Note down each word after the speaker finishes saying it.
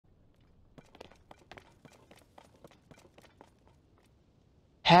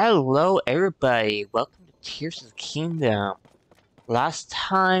Hello everybody, welcome to Tears of the Kingdom. Last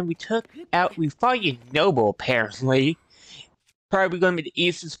time we fought Noble apparently. Probably gonna be the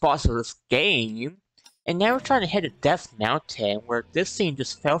easiest boss of this game. And now we're trying to hit a Death Mountain where this thing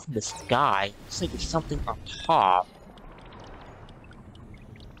just fell from the sky. Looks like there's something on top.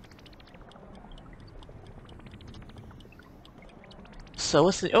 So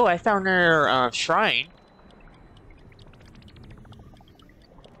what's the— oh, I found another shrine.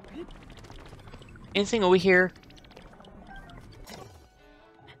 Anything over here?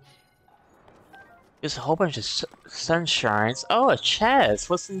 There's a whole bunch of sunshines. Oh, a chest!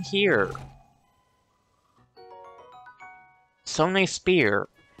 What's in here? So nice spear.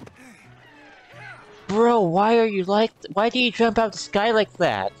 Bro, why are you like— why do you jump out the sky like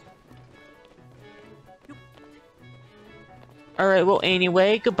that? Alright, well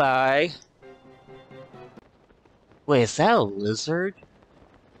anyway, goodbye. Wait, is that a lizard?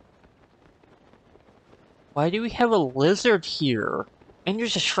 Why do we have a lizard here? And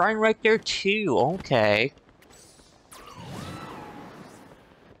there's a shrine right there too, okay.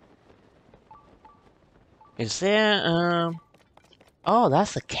 Is that, oh,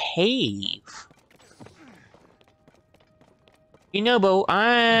 that's a cave. You know, Bo,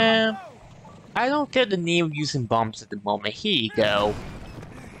 I don't get the need of using bombs at the moment. Here you go.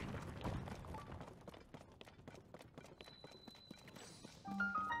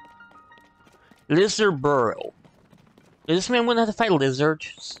 Lizard burrow. Does this man want to have to fight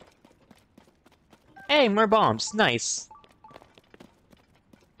lizards? Hey, more bombs. Nice.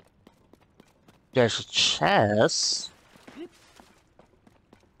 There's a chest.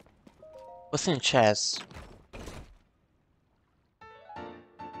 What's in the chest?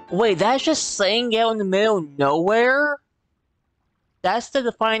 Wait, that's just saying out in the middle of nowhere? That's the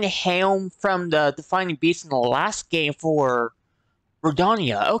Defining Helm from the Defining Beast in the last game for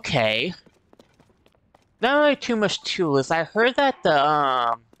Redania. Okay. Not really too much to this. I heard that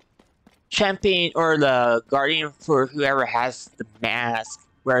the champion or the guardian for whoever has the mask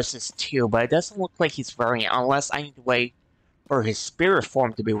wears this too, but it doesn't look like he's wearing it unless I need to wait for his spirit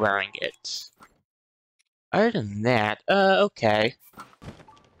form to be wearing it. Other than that, okay.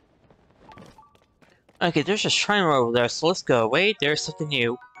 Okay, there's a shrine over there, so let's go. Wait, there's something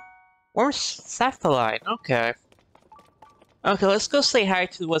new. Or sapphire. Okay. Okay, let's go say hi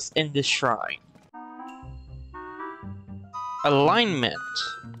to what's in this shrine. Alignment.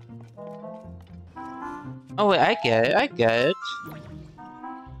 Oh wait, I get it.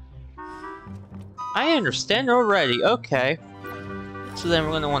 I understand already, okay. So then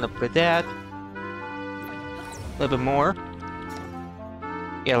we're gonna want to put that. A little bit more.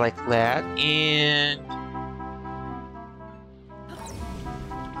 Yeah, like that, and...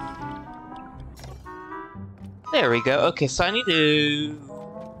 there we go. Okay, so I need to...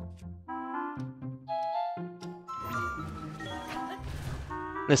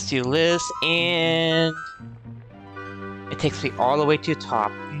 let's do this, and... it takes me all the way to the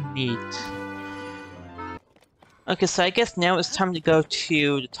top. Neat. Okay, so I guess now it's time to go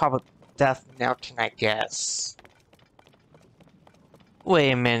to the top of Death Mountain, I guess.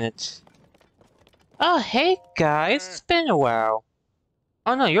 Wait a minute. Oh, hey guys, it's been a while.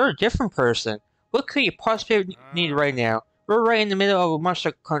 Oh no, you're a different person. What could you possibly need right now? We're right in the middle of a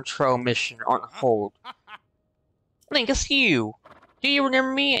monster control mission on hold. Link, it's you. Do you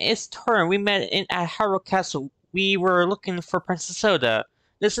remember me? It's Turin. We met at Harrow Castle. We were looking for Princess Soda.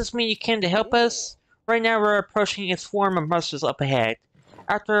 Does this mean you came to help us? Right now we're approaching a swarm of monsters up ahead.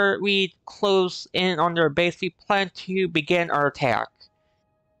 After we close in on their base, we plan to begin our attack.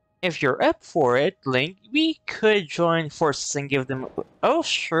 If you're up for it, Link, we could join forces and give them... oh,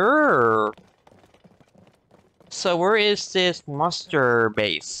 sure! So where is this monster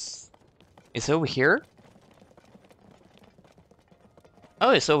base? Is it over here? Oh,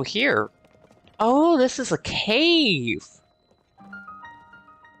 it's over here. Oh, this is a cave!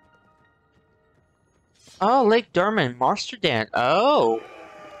 Oh, Lake Dorman, Monster Den. Oh!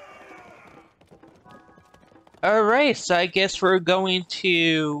 Alright, so I guess we're going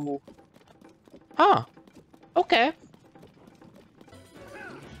to... huh. Okay.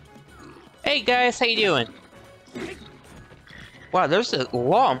 Hey guys, how you doing? Wow, there's a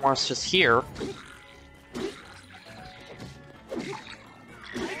lot of monsters here.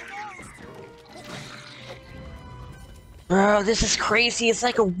 Bro, this is crazy. It's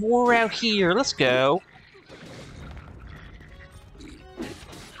like a war out here. Let's go.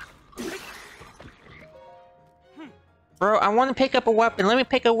 Bro, I want to pick up a weapon. Let me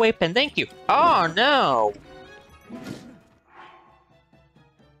pick a weapon. Thank you. Oh, no.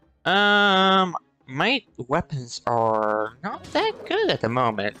 my weapons are not that good at the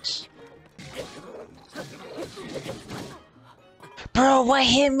moment. Bro, what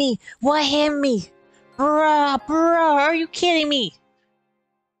hit me? What hit me? Bro, are you kidding me?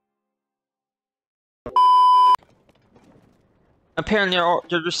 Apparently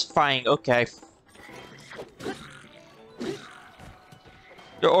they're just fighting, okay.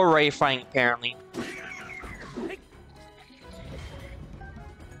 They're already fighting, apparently.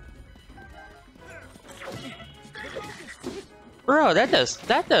 Bro, that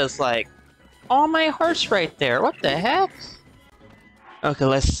does like all my hearts right there. What the heck? Okay,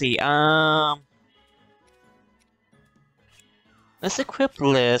 let's see. Let's equip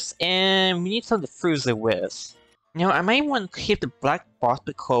this, and we need something to fuse it with. You know, I might want to keep the black boss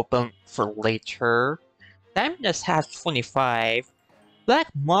open for later. Diamond just has 25. Black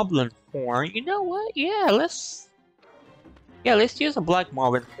Moblin Horn. You know what? Yeah, let's use a Black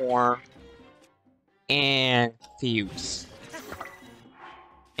Moblin Horn and fuse.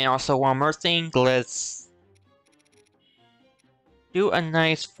 And also one more thing, let's do a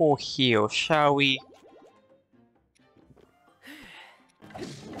nice full heal, shall we?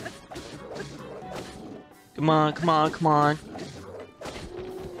 Come on, come on, come on.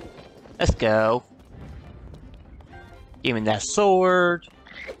 Let's go. Give me that sword.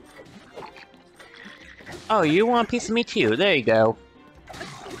 Oh, you want a piece of me too? There you go.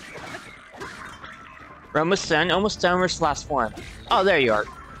 We're almost done. Where's the last one? Oh, there you are.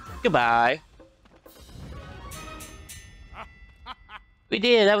 Goodbye. We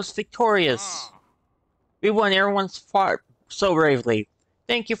did. That was victorious. We won. Everyone's fought so bravely.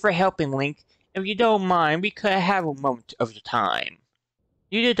 Thank you for helping, Link. If you don't mind, we could have a moment of your time.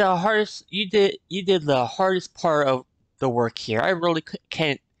 You did the hardest. You did the hardest part of the work here. I really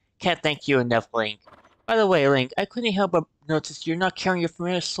can't thank you enough, Link. By the way, Link, I couldn't help but notice you're not carrying your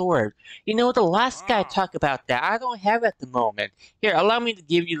familiar sword. You know, the last guy talked about that. I don't have it at the moment. Here, allow me to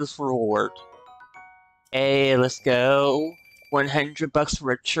give you this reward. Hey, let's go. $100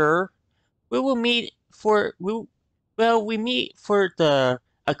 richer. We meet for the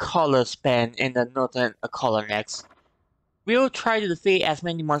Akkala span in the Northern Akkala next. We'll try to defeat as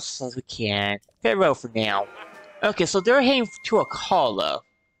many monsters as we can. Farewell for now. Okay, so they're heading to Akkala.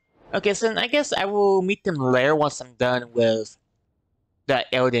 Okay, so then I guess I will meet them later once I'm done with the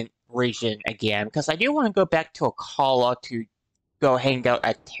Elden region again, because I do want to go back to Akkala to go hang out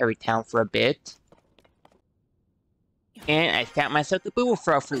at Terrytown for a bit. And I found myself the Boo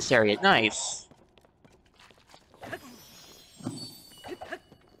Throw for this area. Nice.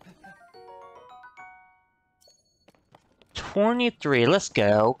 $23, let's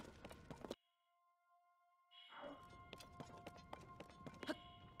go.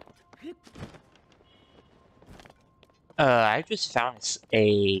 I just found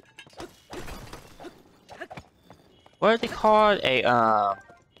a... What are they called? A,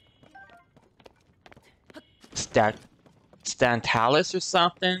 Stone Talus or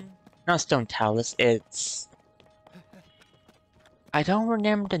something? Not Stone Talus, it's... I don't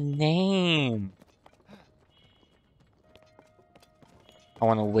remember the name. I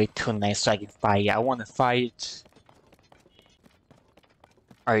want to wait till night so I can fight. I want to fight.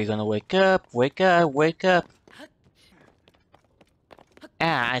 Are you gonna wake up? Wake up, wake up.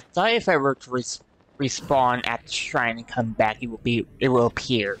 Ah, I thought if I were to respawn at the shrine and come back, it will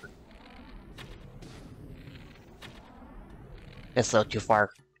appear. That's a little too far.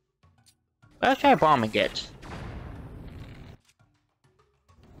 But I'll try bombing it.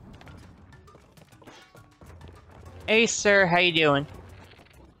 Hey sir, how you doing?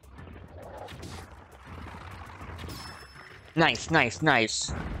 Nice, nice,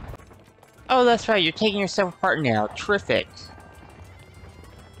 nice. Oh, that's right, you're taking yourself apart now. Terrific.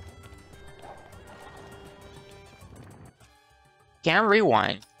 Can't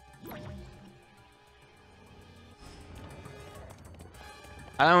rewind.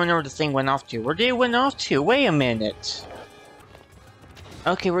 I don't know where the thing went off to. Where did it went off to? Wait a minute.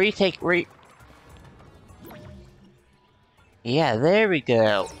 Okay, yeah, there we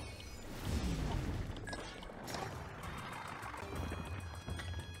go.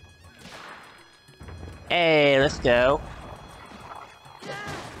 Hey, let's go.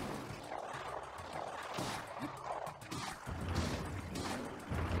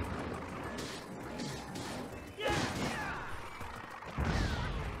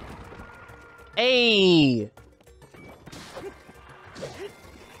 Hey!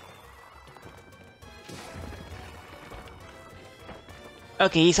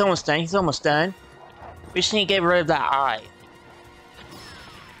 Okay, he's almost done, he's almost done. We just need to get rid of that eye.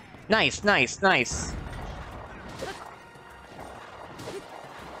 Nice, nice, nice.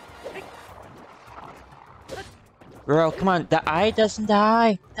 Bro, come on, the eye doesn't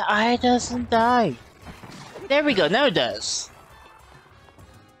die! The eye doesn't die! There we go, now it does!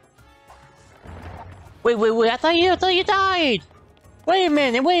 Wait, I thought you died! Wait a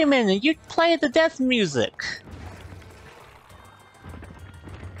minute, you played the death music!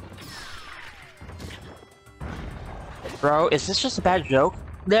 Bro, is this just a bad joke?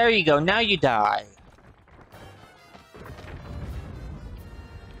 There you go, now you die.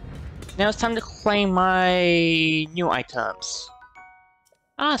 Now it's time to claim my new items.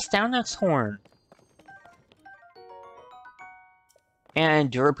 Ah, Stalnax Horn.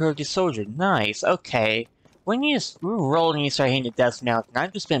 And Durability Soldier, nice, okay. When you roll and you start hitting the Death Mountain,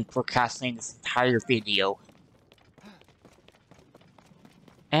 I've just been procrastinating this entire video.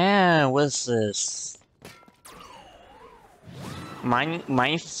 And what's this?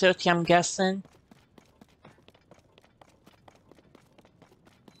 Mining facility, I'm guessing?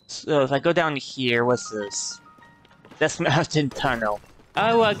 So if I go down here, what's this? Death Mountain Tunnel.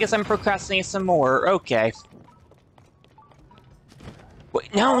 Oh, well, I guess I'm procrastinating some more, okay.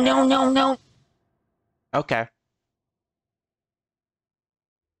 Wait, no! Okay.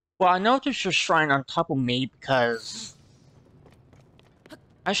 Well, I know there's a shrine on top of me because...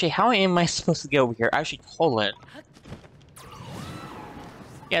 Actually, how am I supposed to get over here? I should hold it.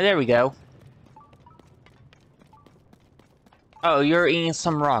 Yeah, there we go. Oh, you're eating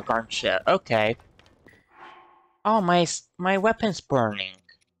some rock, aren't you? Okay. Oh, my weapon's burning.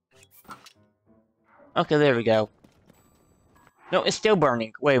 Okay, there we go. No, it's still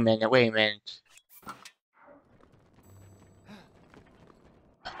burning. Wait a minute.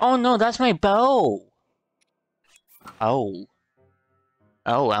 Oh no, that's my bow! Oh.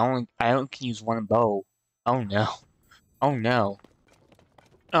 Oh, I only can use one bow. Oh no. Oh no.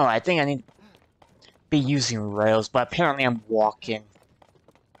 Oh, I think I need to be using rails, but apparently I'm walking.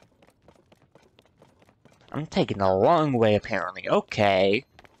 I'm taking the long way, apparently. Okay.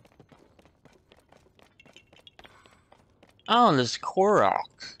 Oh, there's Korok.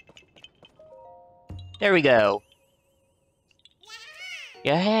 There we go.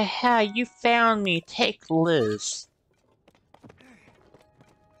 Yeah, you found me. Take Liz.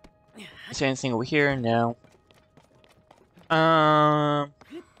 Is there anything over here? No.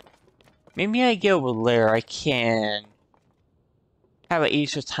 Maybe I get over there. I can have an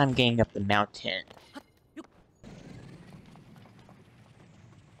easier time getting up the mountain.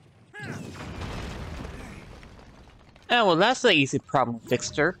 Oh, well, that's an easy problem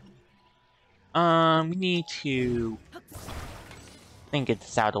fixer. We need to... get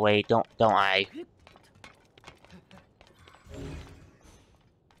this out of the way, don't I?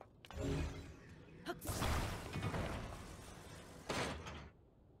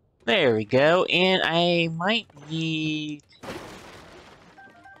 There we go, and I might need...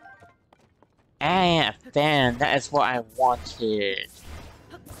 a fan, that is what I wanted.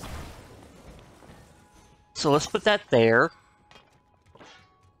 So let's put that there.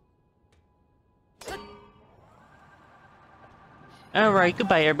 Alright,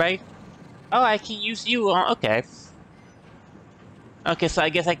 goodbye everybody. Oh, I can use you, okay. Okay, so I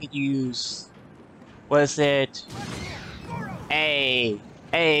guess I could use... What is it? Hey,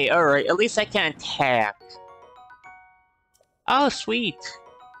 alright, at least I can attack. Oh, sweet.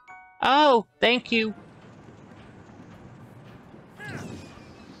 Oh, thank you.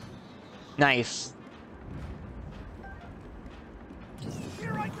 Nice.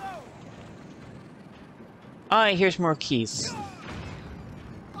 Alright, here's more keys.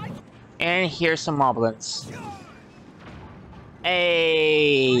 And here's some moblins.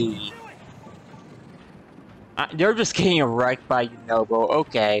 Hey! They're just getting wrecked by Yunobo,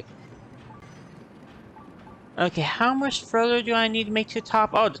 okay. Okay, how much further do I need to make to the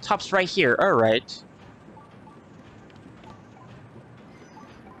top? Oh, the top's right here, alright.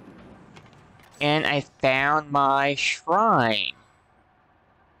 And I found my shrine.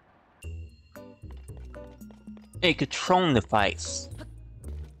 A control device.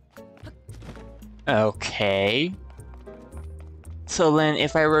 Okay. So then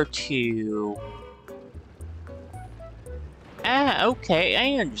if I were to... okay,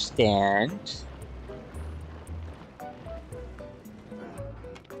 I understand.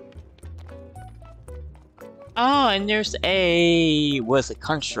 Oh, and there's a... what is it?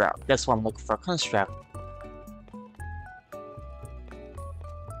 Construct. That's what I'm looking for, construct.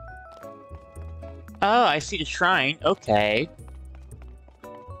 Oh, I see the shrine. Okay.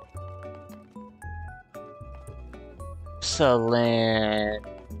 So then...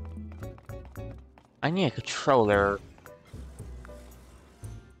 I need a controller.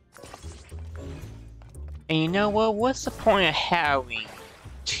 And you know what? What's the point of having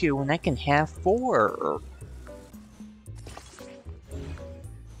two when I can have four?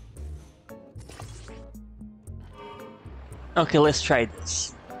 Okay, let's try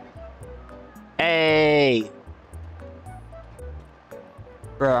this. Hey!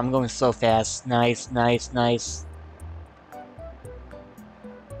 Bro, I'm going so fast. Nice, nice, nice.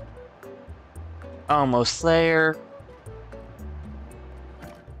 Almost there.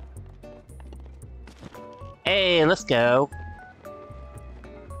 Hey, let's go.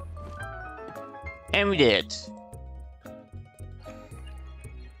 And we did it.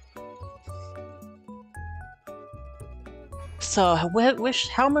 So,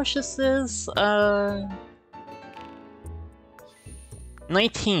 how much this is?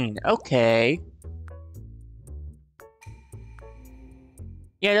 19. Okay.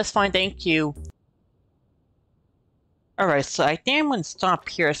 Yeah, that's fine, thank you. Alright, so I think I'm gonna stop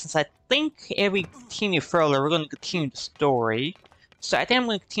here since I think if we continue further, we're gonna continue the story. So I think I'm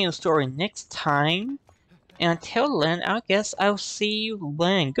gonna continue the story next time. And until then, I guess I'll see you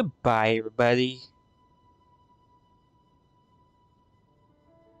then. Goodbye, everybody.